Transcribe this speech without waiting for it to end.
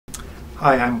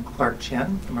Hi, I'm Clark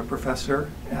Chinn. I'm a professor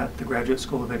at the Graduate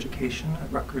School of Education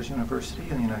at Rutgers University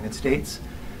in the United States.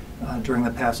 During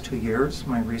the past 2 years,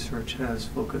 my research has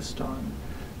focused on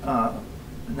a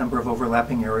number of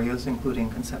overlapping areas,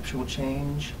 including conceptual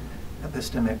change,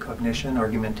 epistemic cognition,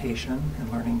 argumentation,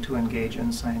 and learning to engage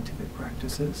in scientific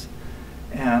practices.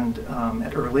 And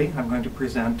at EARLI, I'm going to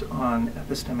present on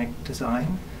epistemic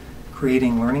design,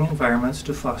 creating learning environments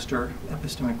to foster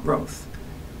epistemic growth.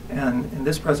 And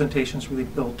this presentation is really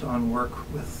built on work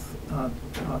with,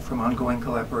 from ongoing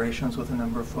collaborations with a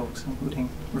number of folks, including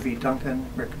Ravi Duncan,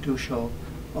 Rick Duschel,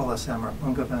 Ola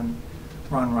Samarapungavan,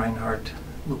 Ron Reinhardt,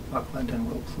 Luke Buckland, and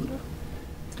Will Pluta.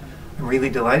 I'm really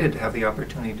delighted to have the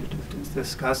opportunity to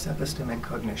discuss epistemic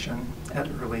cognition at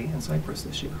EARLI in Cyprus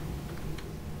this year.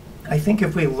 I think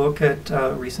if we look at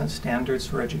recent standards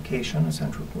for education, a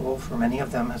central goal for many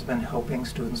of them has been helping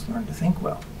students learn to think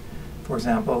well. For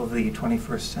example, the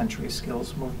 21st Century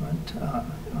Skills Movement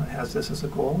has this as a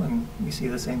goal, and we see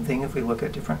the same thing if we look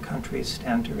at different countries'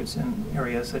 standards in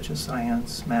areas such as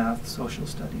science, math, social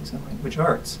studies, and language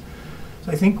arts.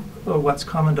 So I think what's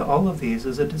common to all of these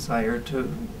is a desire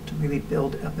to really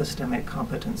build epistemic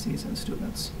competencies in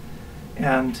students.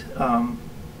 And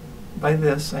by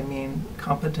this, I mean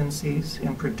competencies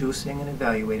in producing and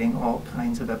evaluating all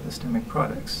kinds of epistemic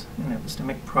products. And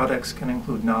epistemic products can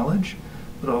include knowledge,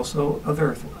 but also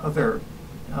other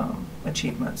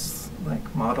achievements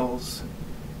like models,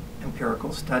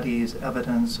 empirical studies,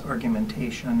 evidence,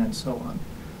 argumentation, and so on.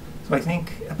 So I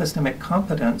think epistemic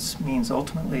competence means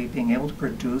ultimately being able to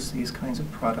produce these kinds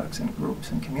of products in groups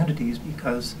and communities,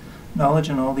 because knowledge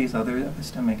and all these other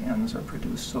epistemic ends are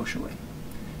produced socially.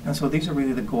 And so these are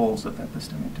really the goals of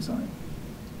epistemic design.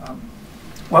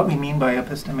 What we mean by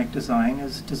epistemic design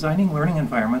is designing learning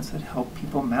environments that help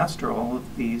people master all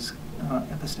of these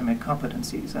epistemic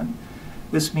competencies. And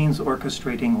this means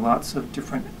orchestrating lots of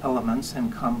different elements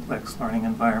in complex learning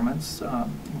environments,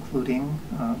 including,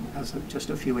 as just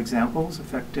a few examples,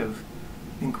 effective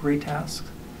inquiry tasks,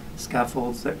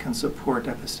 scaffolds that can support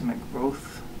epistemic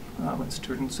growth when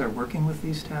students are working with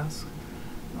these tasks,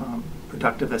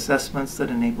 productive assessments that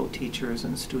enable teachers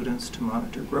and students to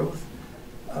monitor growth.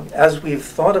 As we've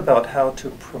thought about how to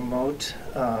promote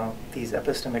these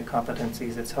epistemic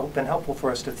competencies, it's been helpful for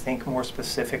us to think more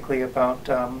specifically about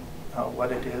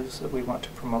what it is that we want to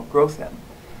promote growth in.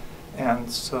 And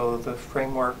so the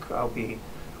framework I'll be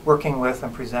working with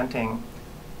and presenting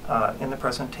in the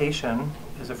presentation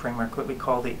is a framework that we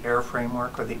call the EAR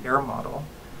framework, or the EAR model,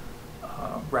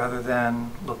 rather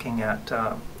than looking at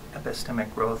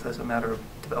epistemic growth as a matter of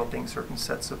developing certain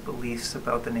sets of beliefs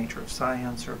about the nature of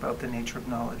science or about the nature of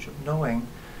knowledge of knowing.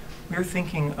 We're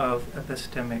thinking of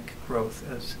epistemic growth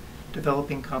as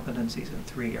developing competencies in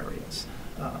 3 areas: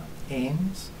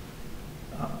 aims,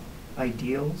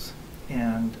 ideals,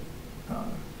 and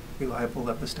reliable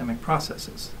epistemic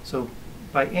processes. So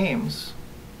by aims,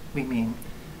 we mean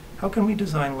how can we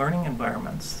design learning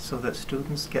environments so that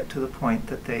students get to the point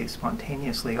that they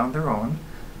spontaneously, on their own,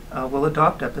 will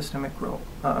adopt epistemic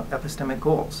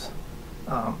goals.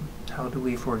 How do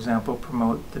we, for example,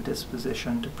 promote the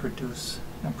disposition to produce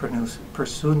and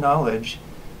pursue knowledge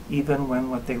even when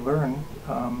what they learn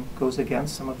goes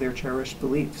against some of their cherished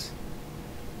beliefs?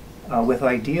 With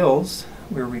ideals,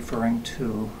 we're referring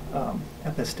to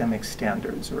epistemic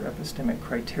standards or epistemic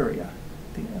criteria.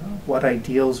 What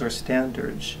ideals or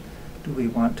standards do we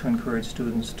want to encourage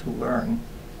students to learn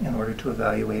in order to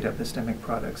evaluate epistemic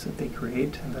products that they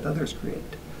create and that others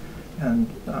create? And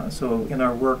so in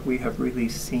our work, we have really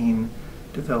seen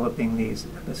developing these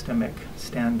epistemic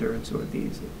standards or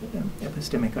these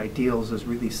epistemic ideals as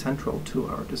really central to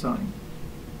our design.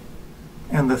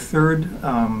 And the third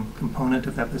component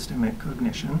of epistemic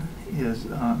cognition is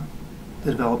the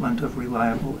development of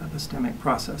reliable epistemic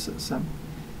processes. And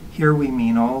here we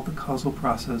mean all the causal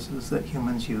processes that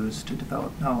humans use to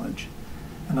develop knowledge.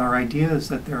 And our idea is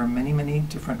that there are many, many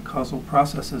different causal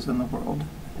processes in the world,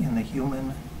 in the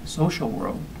human social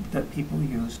world, that people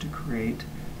use to create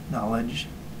knowledge,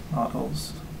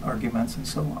 models, arguments, and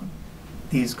so on.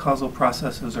 These causal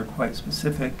processes are quite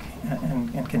specific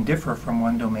and can differ from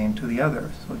one domain to the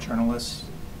other. So journalists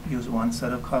use one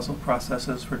set of causal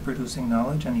processes for producing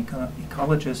knowledge, and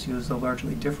ecologists use a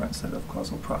largely different set of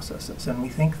causal processes. And we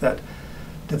think that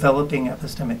developing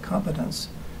epistemic competence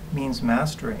means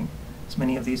mastering as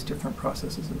many of these different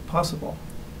processes as possible.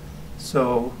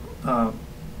 So the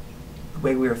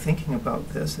way we are thinking about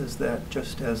this is that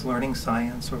just as learning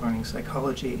science or learning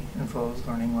psychology involves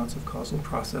learning lots of causal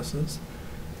processes,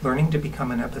 learning to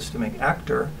become an epistemic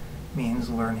actor means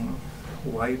learning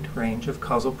wide range of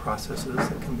causal processes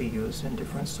that can be used in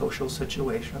different social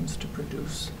situations to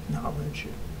produce knowledge,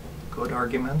 good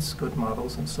arguments, good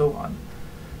models, and so on.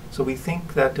 So we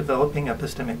think that developing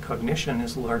epistemic cognition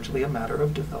is largely a matter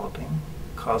of developing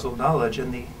causal knowledge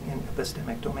in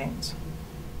epistemic domains.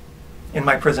 In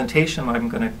my presentation, I'm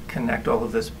going to connect all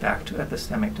of this back to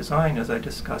epistemic design as I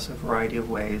discuss a variety of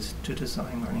ways to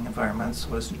design learning environments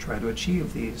so as to try to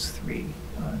achieve these three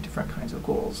different kinds of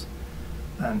goals.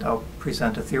 And I'll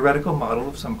present a theoretical model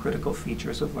of some critical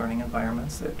features of learning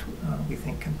environments that we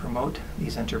think can promote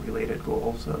these interrelated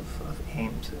goals of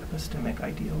aimed epistemic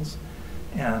ideals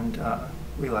and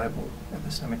reliable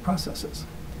epistemic processes.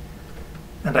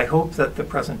 And I hope that the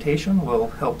presentation will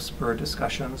help spur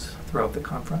discussions throughout the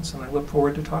conference, and I look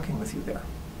forward to talking with you there.